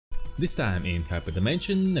This time in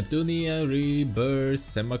Hyperdimension, Neptunia rebirth,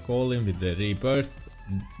 semicolon with the rebirth,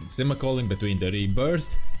 semicolon between the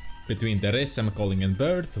rebirth, between the rest, semicolon and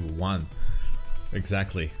birth, 1.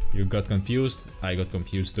 Exactly. You got confused, I got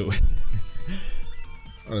confused too.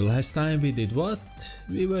 Last time we did what?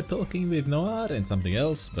 We were talking with Noir and something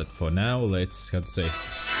else, but for now let's,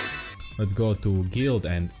 let's go to guild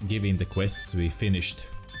and give in the quests we finished.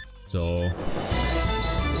 So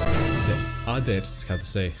the others,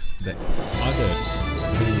 the others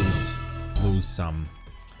lose some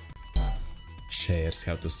shares,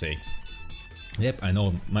 Yep, I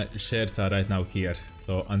know, my shares are right now here,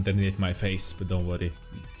 so underneath my face, but don't worry.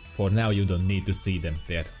 For now you don't need to see them,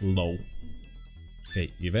 they're low.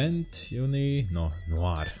 Okay, event, uni, no,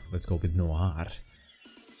 Noir. Let's go with Noir.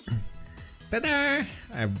 Ta-da!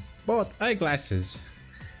 I bought eyeglasses.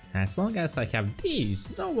 As long as I have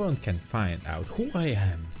these, no one can find out who I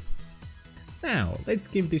am. Now, let's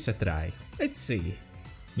give this a try. Let's see.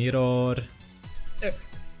 Mirror.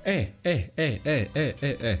 Where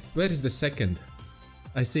is the second?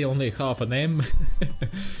 I see only half an M.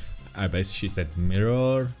 I bet she said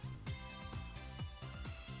mirror.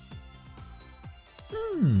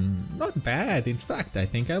 Not bad. In fact, I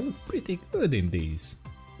think I look pretty good in these.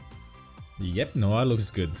 Yep, Noah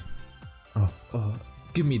looks good. Oh,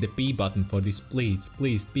 give me the B button for this, please.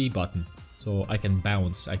 Please, B button. So I can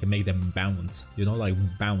bounce. I can make them bounce. You know, like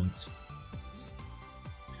bounce.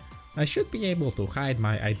 I should be able to hide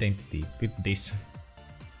my identity with this.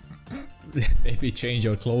 Maybe change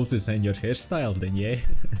your clothes and your hairstyle, then yeah.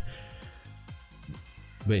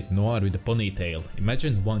 Wait, Noir with a ponytail.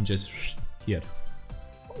 Imagine one just here.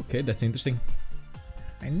 Okay, that's interesting.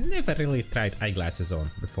 I never really tried eyeglasses on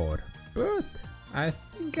before, but I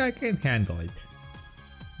think I can handle it.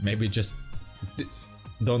 Maybe just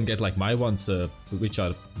don't get like my ones, which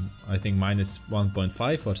are I think minus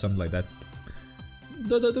 1.5 or something like that.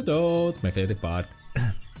 My favorite part.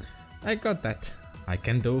 I got that. I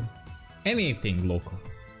can do anything local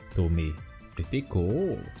to me. Pretty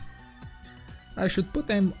cool. I should put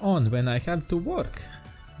them on when I have to work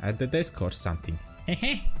at the desk or something.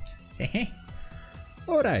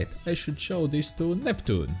 Alright, I should show this to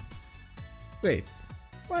Neptune. Wait,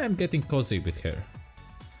 why I'm getting cozy with her?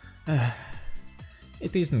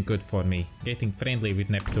 It isn't good for me, getting friendly with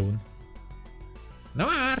Neptune.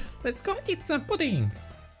 Noir, let's go eat some pudding!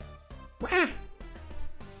 Wah!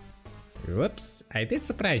 Whoops, I did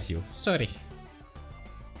surprise you, sorry.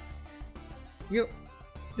 You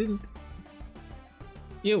didn't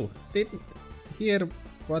hear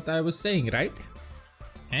what I was saying, right?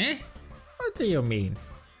 Eh? What do you mean?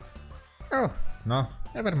 Oh, no,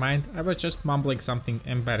 never mind, I was just mumbling something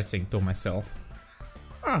embarrassing to myself.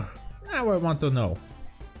 Oh, now I want to know.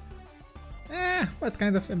 What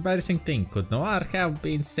kind of embarrassing thing could Noir have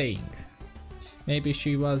been saying? Maybe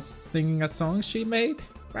she was singing a song she made?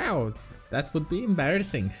 Wow, that would be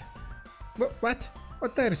embarrassing. What?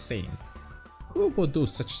 What are you saying? Who would do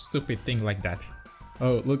such a stupid thing like that?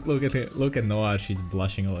 Oh, look at her, look at Noir, she's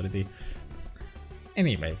blushing already.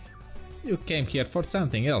 Anyway, you came here for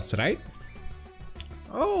something else, right?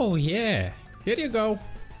 Oh yeah, here you go.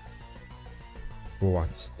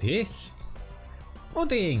 What's this?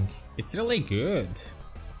 Pudding! It's really good.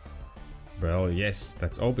 Well, yes,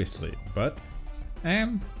 that's obviously, but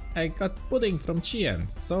I got pudding from Chian,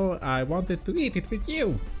 so I wanted to eat it with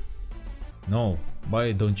you. No,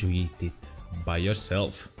 why don't you eat it by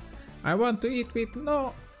yourself? I want to eat with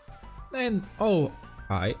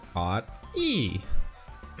O-I-R-E.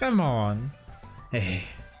 Come on. Hey,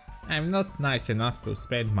 I'm not nice enough to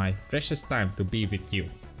spend my precious time to be with you.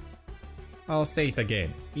 I'll say it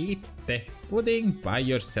again. Eat the pudding by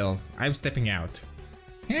yourself. I'm stepping out.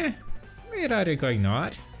 Huh? Where are you going, Noir?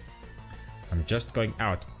 I'm just going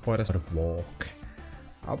out for a sort of walk.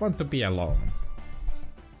 I want to be alone.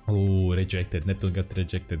 Oh, rejected. Neptune got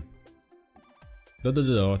rejected.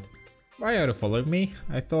 Why are you following me?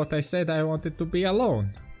 I thought I said I wanted to be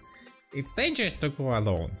alone. It's dangerous to go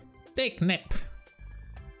alone. Take nap.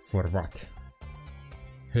 For what?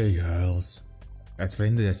 Hey girls. As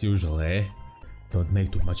friendly as usual, eh? Don't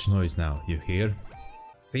make too much noise now, you hear?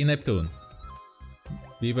 See, Neptune.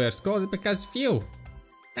 We were scolded because of you.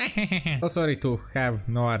 So sorry to have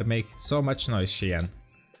Noir make so much noise, Xian.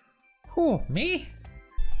 Who, me?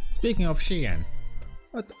 Speaking of Xian,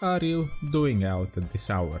 what are you doing out at this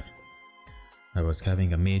hour? I was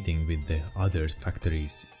having a meeting with the other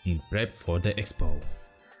factories in prep for the expo.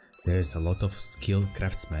 There's a lot of skilled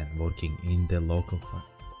craftsmen working in the local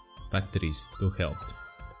factories to help.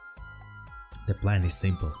 The plan is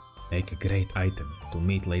simple. Make a great item to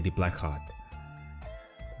meet Lady Blackheart.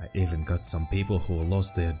 I even got some people who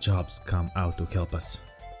lost their jobs come out to help us.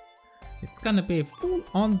 It's gonna be a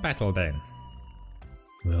full-on battle then.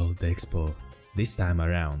 Well, the expo this time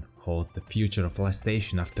around holds the future of Last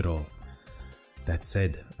Station after all. That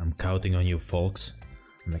said, I'm counting on you folks.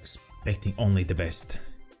 I'm expecting only the best.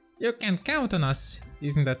 You can count on us,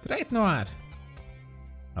 isn't that right, Noir?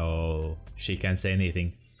 Oh, she can't say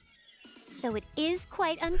anything. Though it is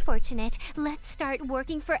quite unfortunate, let's start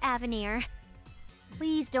working for Avenir.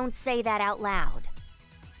 Please don't say that out loud.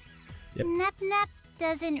 Yep. Nep Nep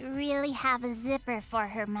doesn't really have a zipper for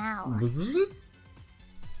her mouth.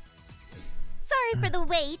 Sorry for the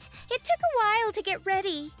wait. It took a while to get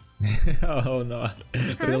ready. Oh no,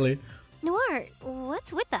 really? Noir,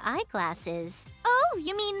 what's with the eyeglasses? Oh,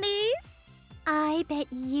 you mean these? I bet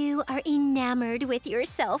you are enamored with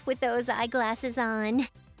yourself with those eyeglasses on.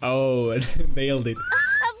 Oh, nailed it.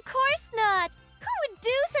 Of course not! Who would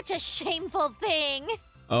do such a shameful thing?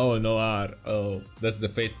 Oh, Noir. Oh, that's the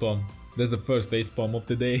facepalm. That's the first facepalm of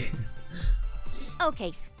the day.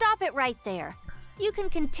 Okay, stop it right there. You can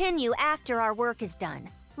continue after our work is done.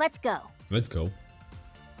 Let's go. Let's go.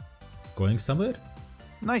 Going somewhere?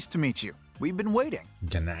 Nice to meet you. We've been waiting.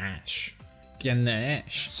 Ganache.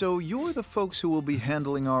 Ganache. So you're the folks who will be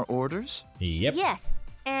handling our orders? Yep. Yes,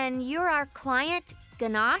 and you're our client,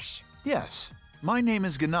 Ganache? Yes. My name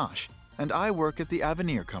is Ganache, and I work at the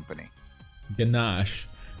Avenir Company. Ganache.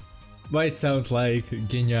 Why it sounds like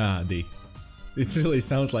Gennady? It really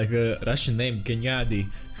sounds like a Russian name, Gennady.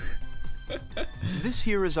 This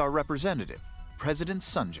here is our representative, President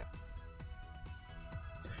Sanja.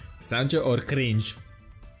 Sanja or cringe?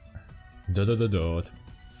 Dot.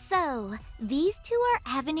 So, these two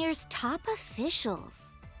are Avenir's top officials.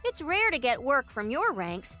 It's rare to get work from your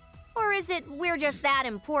ranks, or is it we're just that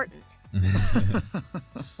important?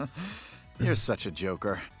 You're such a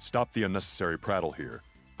joker. Stop the unnecessary prattle here.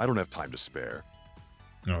 I don't have time to spare.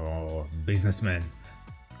 Oh, businessman.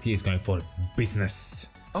 He is going for business.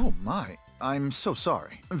 Oh my, I'm so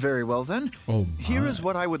sorry. Very well then. Oh my. Here is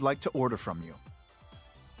what I would like to order from you.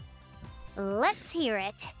 Let's hear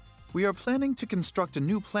it. We are planning to construct a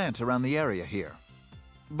new plant around the area here.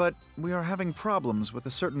 But we are having problems with a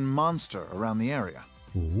certain monster around the area.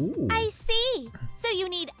 Ooh. I see. So you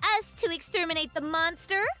need us to exterminate the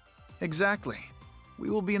monster? Exactly. We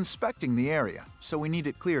will be inspecting the area, so we need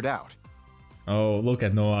it cleared out. Oh, look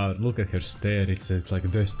at Noah. Look at her stare. It's like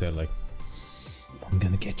this stare, like, I'm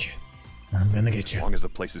gonna get you. I'm gonna get As you. long as the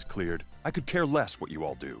place is cleared, I could care less what you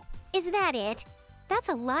all do. Is that it? That's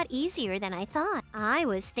a lot easier than I thought. I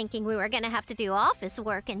was thinking we were gonna have to do office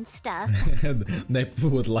work and stuff. They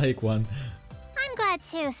would like one. I'm glad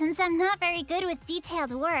too, since I'm not very good with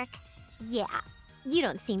detailed work. Yeah, you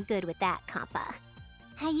don't seem good with that, Compa.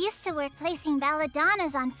 I used to work placing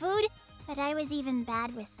balladonas on food, but I was even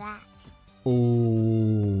bad with that.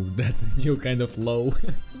 Oh, that's a new kind of low.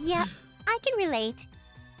 Yeah, I can relate.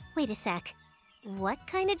 Wait a sec. What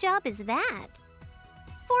kind of job is that?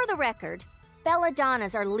 For the record,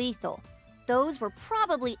 belladonnas are lethal. Those were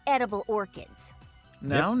probably edible orchids.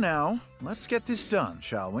 Now, let's get this done,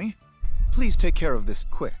 shall we? Please take care of this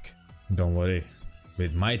quick. Don't worry.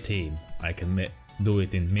 With my team, I can do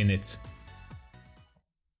it in minutes.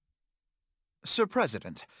 Sir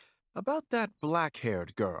President, about that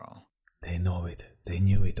black-haired girl. They know it. They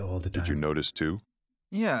knew it all the time. Did you notice too?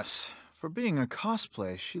 Yes, for being a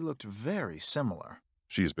cosplay, she looked very similar.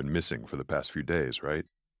 She has been missing for the past few days, right?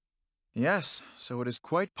 Yes, so it is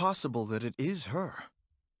quite possible that it is her.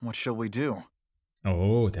 What shall we do?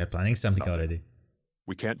 Oh, they're planning something Nothing. already.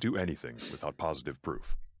 We can't do anything without positive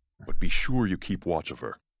proof. But be sure you keep watch of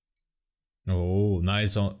her. Oh,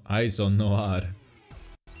 nice on eyes on Noir.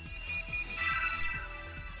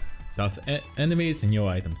 Tough enemies and new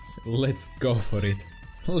items. Let's go for it.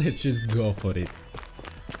 Let's just go for it.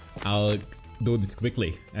 I'll do this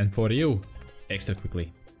quickly, and for you, extra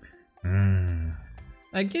quickly.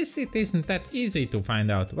 I guess it isn't that easy to find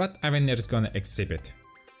out what Avenir is gonna exhibit.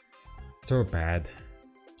 Too bad.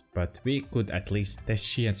 But we could at least test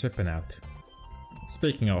Xian's weapon out.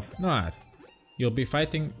 Speaking of, Noir, you'll be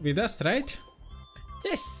fighting with us, right?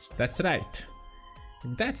 Yes, that's right.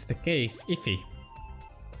 If that's the case, Iffy.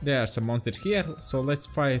 There are some monsters here, so let's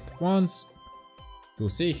fight once to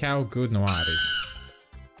see how good Noir is.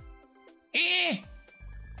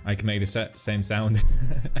 I can make the same sound.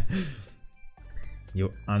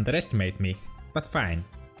 You underestimate me, but fine.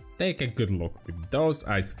 Take a good look with those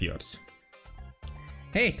eyes of yours.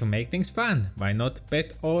 Hey, to make things fun, why not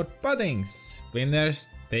bet or puddings? Winner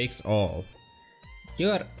takes all.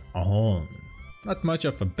 You're on. Not much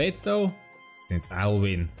of a bet though, since I'll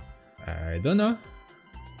win. I don't know.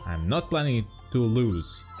 I'm not planning to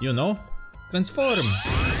lose. You know? Transform!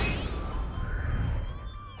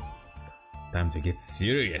 Time to get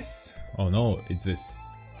serious. Oh no, it's this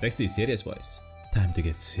sexy serious voice. Time to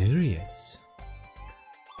get serious.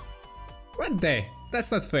 What the?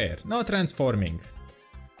 That's not fair. No transforming.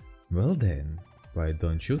 Well then, why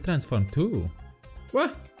don't you transform too?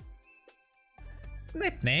 What?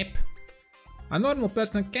 Nip nip. A normal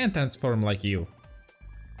person can't transform like you.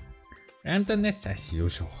 Randomness as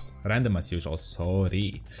usual. Random as usual,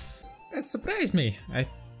 sorry. That surprised me. I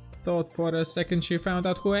thought for a second she found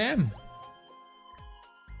out who I am.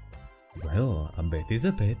 Well, a bet is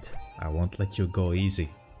a bet. I won't let you go easy.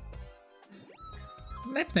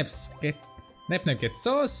 Nep gets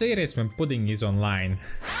so serious when pudding is online.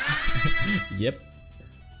 Yep.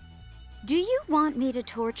 Do you want me to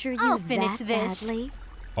torture you I'll finish that this. badly?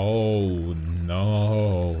 Oh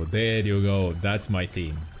no, there you go, that's my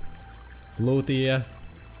team. Lutia,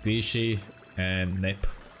 Fishy, and Nip.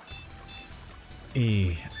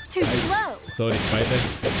 Too slow. Sorry,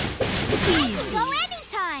 spiders. Go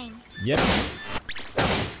anytime. Yep.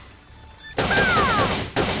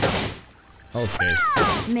 Okay.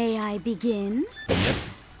 May I begin? Yep.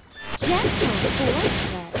 Gentle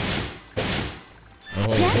foreplay. Oh,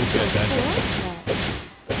 look at that.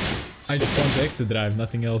 I just want the extra drive,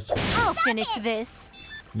 nothing else. I'll finish this.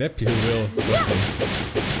 Yep, you will. Trust me.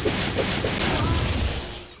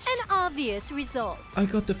 An obvious result. I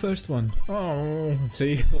got the first one. Oh,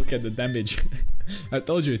 see, look at the damage. I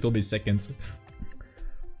told you it will be seconds.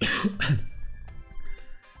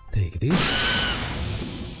 Take this.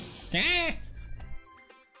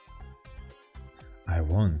 I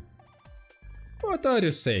won. What are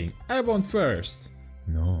you saying? I won first.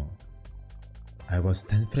 No. I was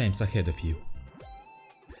 10 frames ahead of you.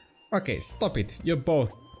 Okay, stop it. You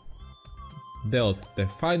both dealt the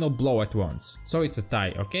final blow at once. So it's a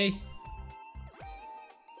tie, okay?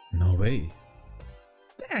 No way.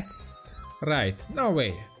 That's right, no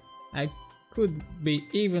way. I could be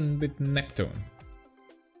even with Neptune.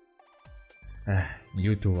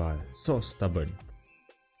 You two are so stubborn.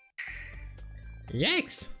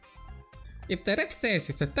 Yikes! If the ref says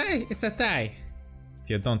it's a tie, it's a tie. If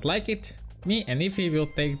you don't like it, me and Ify will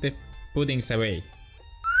take the puddings away.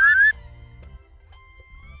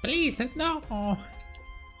 Please, no!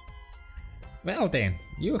 Well then,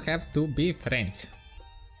 you have to be friends.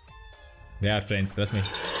 They are friends, trust me.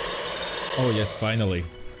 Oh yes, finally.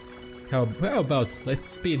 How about let's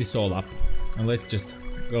speed this all up and let's just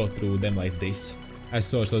go through them like this. I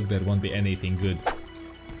so there won't be anything good.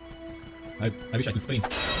 I wish I could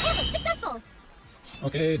sprint. Successful.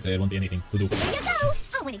 Okay, there won't be anything to do. There you go.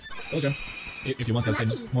 Oh, winning. Told you. If you want to say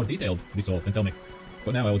more detailed this all, then tell me.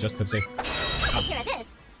 For now, I will just have to say. Take care of this.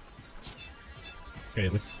 Okay,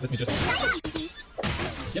 let me just. Easy.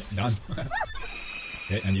 Yep, done.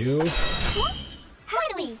 Okay, and you.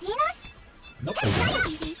 Finally, seen us? Nope.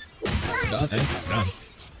 Easy. Done and done.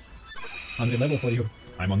 On the level for you.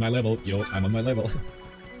 I'm on my level, yo. I'm on my level.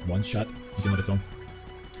 One shot, continue on its own.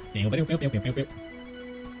 The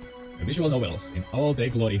visual novels in all their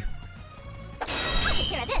glory. I'll take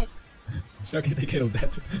care of this. Okay, take care of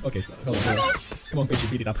that. Okay, stop. Hold on. Come on, Fishy,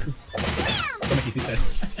 beat it up. Come on, sister.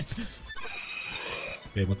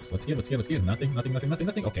 Okay, what's here? Nothing.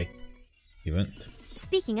 Okay. Event.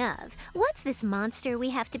 Speaking of, what's this monster we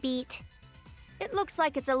have to beat? It looks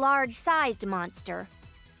like it's a large-sized monster.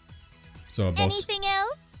 So, boss. Anything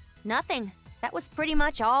else? Nothing. That was pretty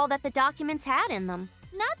much all that the documents had in them.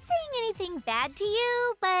 Not saying anything bad to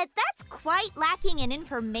you, but that's quite lacking in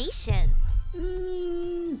information.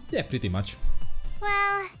 Yeah, pretty much.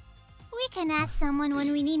 Well, we can ask someone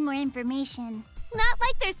when we need more information. Not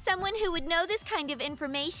like there's someone who would know this kind of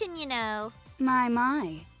information, you know.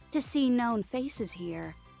 My. To see known faces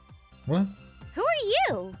here. What? Who are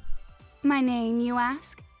you? My name, you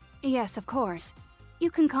ask? Yes, of course.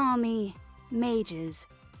 You can call me Mages.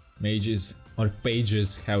 Mages or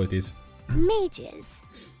pages, how it is. Mages.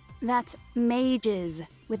 That's Mages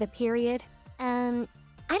with a period. I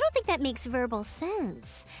don't think that makes verbal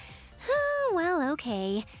sense. Well,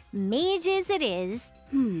 okay. Mages it is.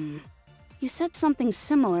 You said something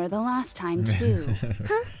similar the last time, too.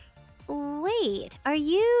 Wait, are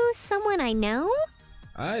you someone I know?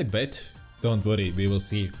 I bet. Don't worry, we will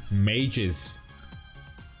see mages.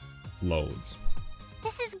 Loads.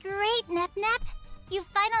 This is great, Nep. You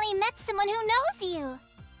finally met someone who knows you.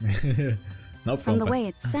 No From the problem. way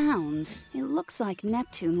it sounds, it looks like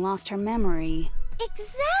Neptune lost her memory.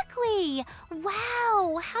 Exactly!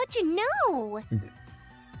 Wow, how'd you know? It's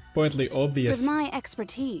pointedly obvious. With my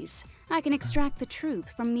expertise, I can extract the truth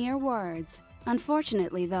from mere words.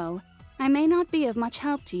 Unfortunately, though, I may not be of much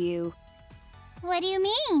help to you. What do you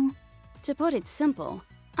mean? To put it simple,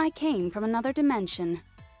 I came from another dimension.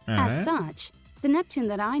 As such, the Neptune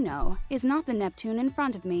that I know is not the Neptune in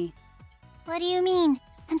front of me. What do you mean?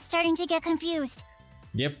 I'm starting to get confused.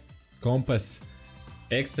 Yep, compass.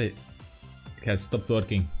 Exit has stopped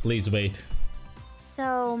working. Please wait.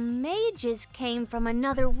 So, mages came from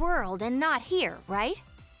another world and not here, right?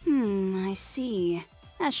 I see.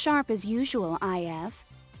 As sharp as usual, IF.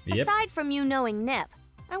 Yep. Aside from you knowing Nip,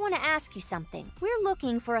 I want to ask you something. We're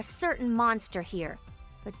looking for a certain monster here,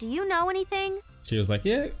 but do you know anything? She was like,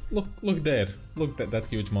 yeah, look there. Look at that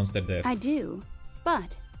huge monster there. I do,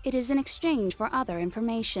 but it is in exchange for other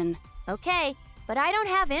information. Okay, but I don't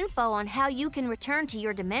have info on how you can return to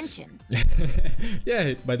your dimension.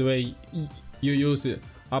 Yeah, by the way, you use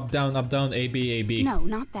up, down, A, B, A, B. No,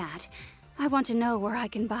 not that. I want to know where I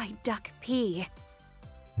can buy duck pee.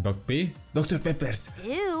 Doc P? Dr. Peppers.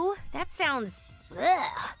 Ew, that sounds...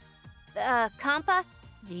 Ugh. Compa,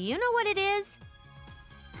 do you know what it is?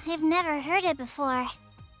 I've never heard it before.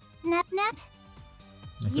 Nep Nep?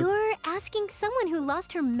 You're asking someone who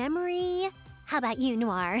lost her memory? How about you,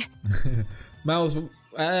 Noir? Mouse,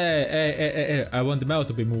 hey, I want the mouth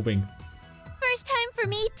to be moving. First time for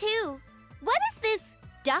me too. What is this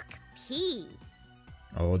duck pee?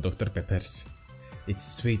 Oh, Dr. Peppers. It's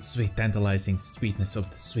sweet, sweet, tantalizing sweetness of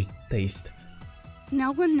the sweet taste.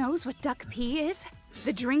 No one knows what duck pee is?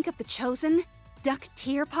 The drink of the chosen? Duck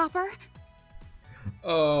tear popper?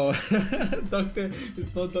 Oh, Doctor,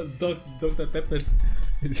 it's not Dr. Peppers.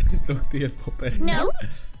 It's Dr. Popper. No.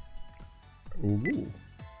 Ooh.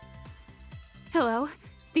 Hello?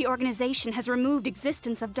 The organization has removed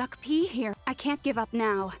existence of duck pee here. I can't give up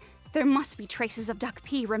now. There must be traces of duck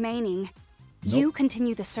pee remaining. Nope. You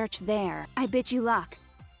continue the search there. I bid you luck.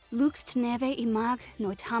 Lux teneve imag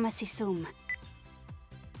noitama sisum.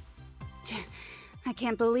 I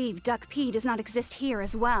can't believe duck pee does not exist here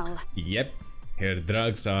as well. Yep, her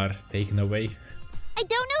drugs are taken away. I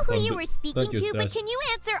don't know who you were speaking don't use to, but drugs. can you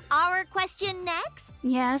answer our question next?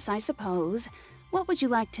 Yes, I suppose. What would you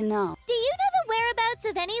like to know? Do you know the whereabouts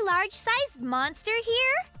of any large-sized monster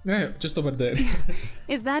here? Yeah, just over there.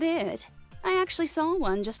 Is that it? I actually saw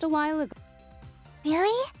one just a while ago.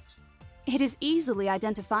 Really? It is easily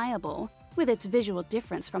identifiable, with its visual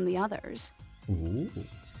difference from the others. Ooh.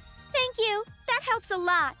 Thank you. That helps a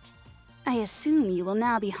lot. I assume you will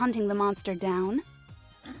now be hunting the monster down?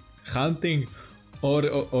 Hunting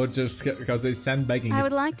or just because it's sandbagging. I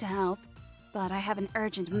would like to help, but I have an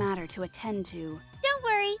urgent matter to attend to. Don't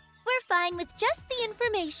worry. We're fine with just the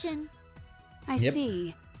information. I Yep.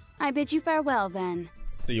 see. I bid you farewell then.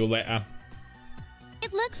 See you later.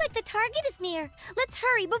 It looks like the target is near. Let's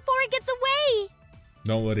hurry before it gets away.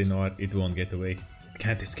 Don't worry, Noah, it won't get away. It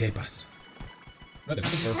can't escape us. What is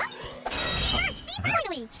it?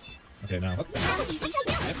 Quickly. Okay, now. I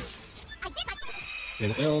did my... Okay,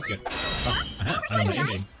 what else? Good. I'm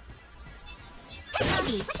aiming.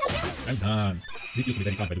 I'm done. This used to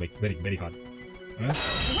be very hard, by the way. Very, very hard. Huh?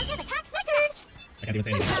 I can't even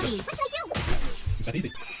say anything. It's that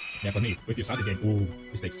easy. Yeah, for me, if you start this game, ooh,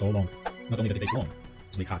 this takes so long. Not only that it takes long,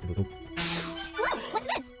 it's really hard to do too. Whoa, what's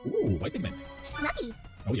this? Ooh, white pigment. Lucky.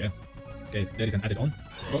 Oh yeah. Okay, there is an added on.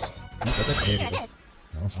 Of course. No, that's it. There we go.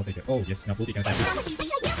 No, I'll take it. Oh yes, now Booty can attack you.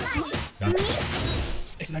 Done.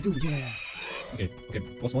 Excellent, I do, yeah. Okay,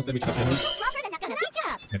 what's monster which touch the move?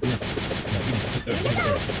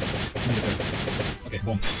 Okay,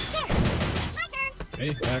 boom. Okay,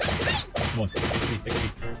 back. Come on, XP.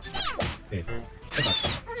 Okay, come back.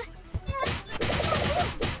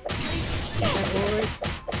 Yeah, boy.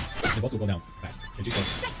 The boss will go down fast. Okay, G-Stone.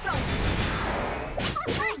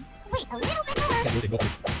 Wait, a little bit more. Okay, go for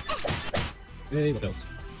it. Okay, what else?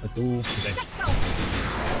 Let's do the same.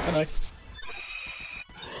 Bye-bye.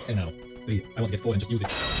 And now, 3. I want to get 4 and just use it.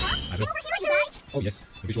 I will. Oh yes,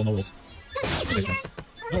 the visual novels. This one.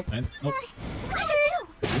 No, and no.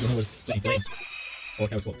 Visual novels splitting flames. Or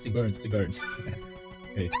how it's called. Sig burns.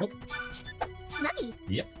 Okay, nope. Lucky.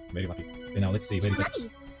 Yep, very lucky. Okay, now let's see, where is it? Lucky.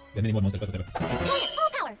 There are many more monsters, but whatever. Full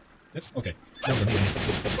power. Yep, okay. Now we need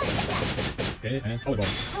okay, and Powerball.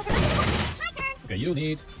 Okay, you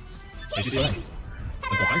need HGD1.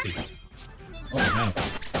 Let's go fancy. Oh, now.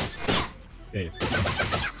 Okay.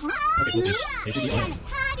 Okay, Booty. HGD1.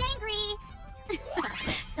 Tad angry.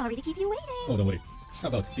 Sorry to keep you waiting. Oh, don't worry. How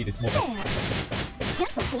about beat this small guy?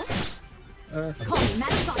 Gentle boy. Okay. Call me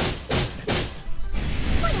Madam Boss.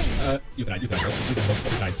 You tried, boss. Please, boss.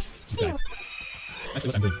 You tried. Actually,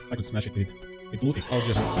 what I'm doing, I could smash it with Booty. I'll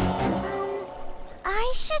just...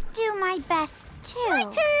 I should do my best too.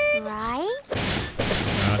 Right?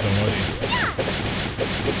 don't worry.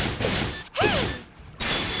 Hey!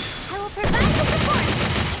 I will provide you with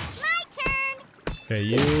Okay,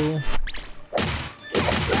 you.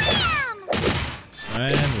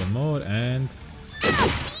 And one more, and...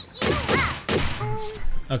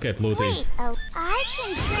 Okay, Pluty. Wait, I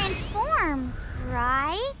can transform,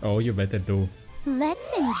 right? Oh, you better do. Let's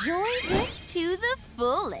enjoy this to the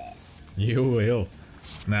fullest. You will.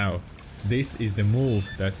 Now, this is the move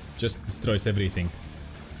that just destroys everything.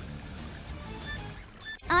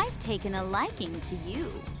 I've taken a liking to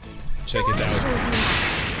you. Check it I'll out. show you my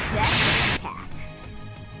special attack.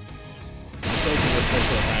 Shows you the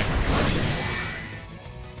special attack.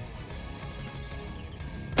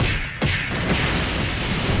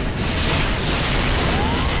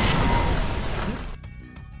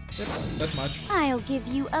 Yep, that much. I'll give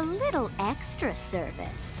you a little extra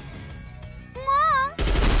service.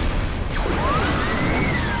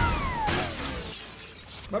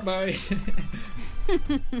 Bye-bye.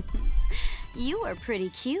 You are pretty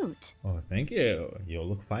cute. Oh, thank you. You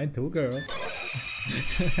look fine too, girl.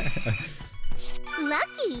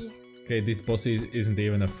 Lucky. Okay, this boss isn't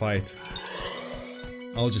even a fight.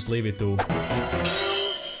 I'll just leave it to...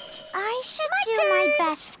 I should do my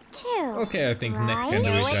best too. Okay, I think Neck Right? can do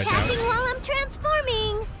it No right attacking now. while I'm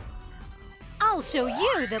transforming. I'll show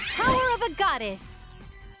you the power of a goddess.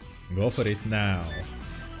 Go for it now.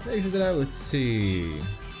 Let's see.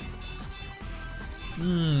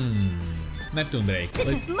 Neptune break.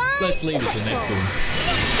 Let's leave it to Neptune.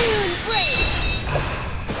 Neptune break.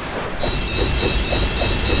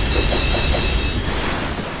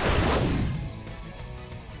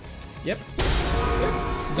 Yep.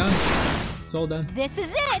 Done. It's all done. This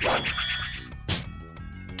is it.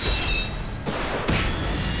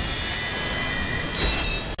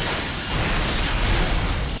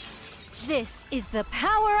 This is the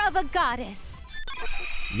power of a goddess.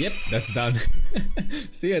 Yep, that's done.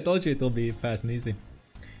 See, I told you it'll be fast and easy.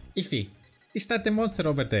 Iffy, is that the monster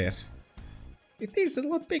over there? It is a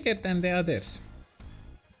lot bigger than the others.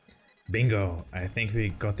 Bingo, I think we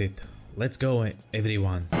got it. Let's go,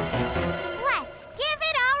 everyone. Let's give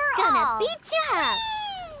it our Gonna all. beat you up.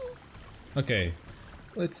 Okay,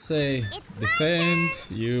 let's say It's my defend,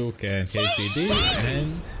 you can KCD,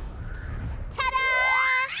 and...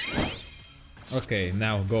 Ta-da! Okay,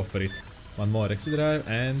 now go for it. One more extra drive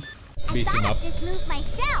and beat him up. This move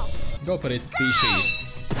myself. Go for it, Pishi.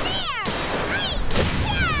 There!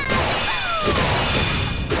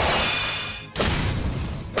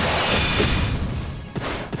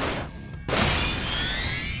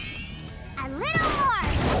 A little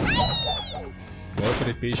more. Go for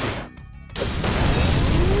it, Pishi.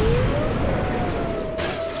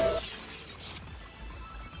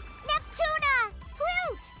 Neptuna!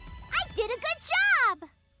 Flute! I did a good job!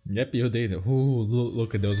 Yep, you did. Ooh,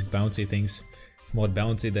 look at those bouncy things. It's more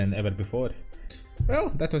bouncy than ever before. Well,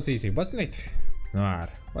 that was easy, wasn't it? Noir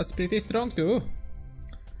was pretty strong too.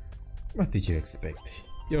 What did you expect?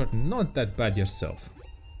 You're not that bad yourself.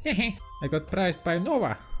 Hehe, I got prized by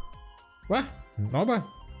Nova. What? Nova?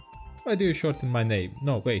 Why do you shorten my name?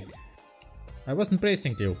 No, wait. I wasn't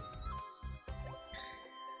praising you.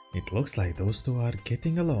 It looks like those two are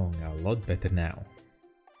getting along a lot better now.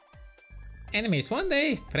 Enemies one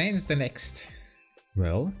day, friends the next.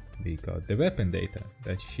 Well, we got the weapon data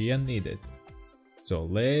that Xian needed. So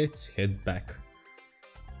let's head back.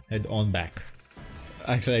 Head on back.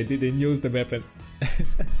 Actually, I didn't use the weapon.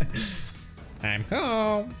 I'm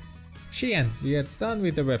home! Xian, we are done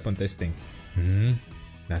with the weapon testing.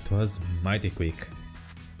 That was mighty quick.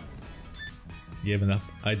 Given up,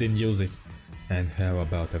 I didn't use it. And how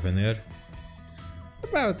about Avenir?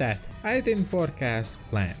 About that, I didn't forecast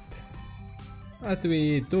plant. What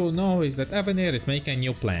we do know is that Avenir is making a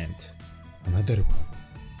new plant. Another one.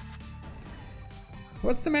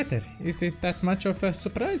 What's the matter? Is it that much of a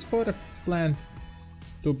surprise for a plant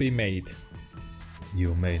to be made?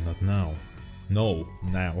 You may not know. No,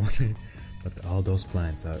 now. But all those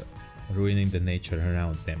plants are ruining the nature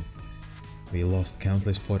around them. We lost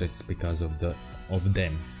countless forests because of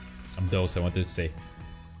them. Of those, I wanted to say.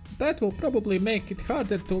 That will probably make it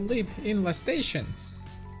harder to live in La Stations.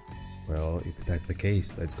 Well, if that's the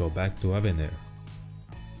case, let's go back to Avenir.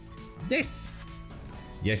 Yes!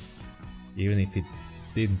 Yes, even if it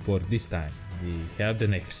didn't work this time, we have the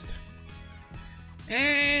next.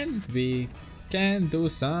 And we can do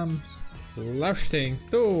some lush things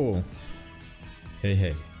too.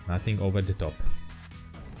 Hey, nothing over the top.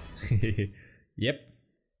 Yep.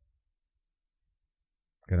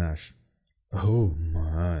 Ganache. Oh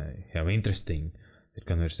my, how interesting. The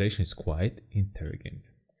conversation is quite intriguing.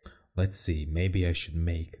 Let's see, maybe I should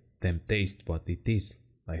make them taste what it is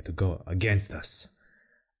like to go against us.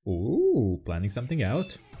 Ooh, planning something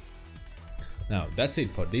out. Now, that's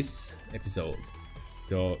it for this episode.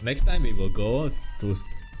 So next time we will go to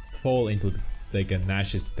fall into the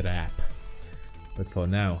Ganash's trap. But for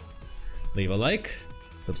now, leave a like,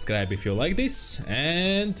 subscribe if you like this,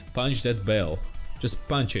 and punch that bell. Just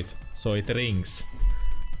punch it so it rings.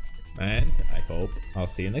 And I hope I'll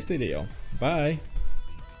see you next video. Bye.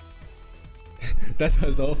 That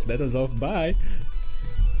was off. Bye.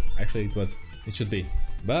 Actually, it should be.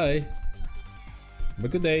 Bye. Have a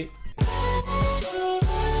good day.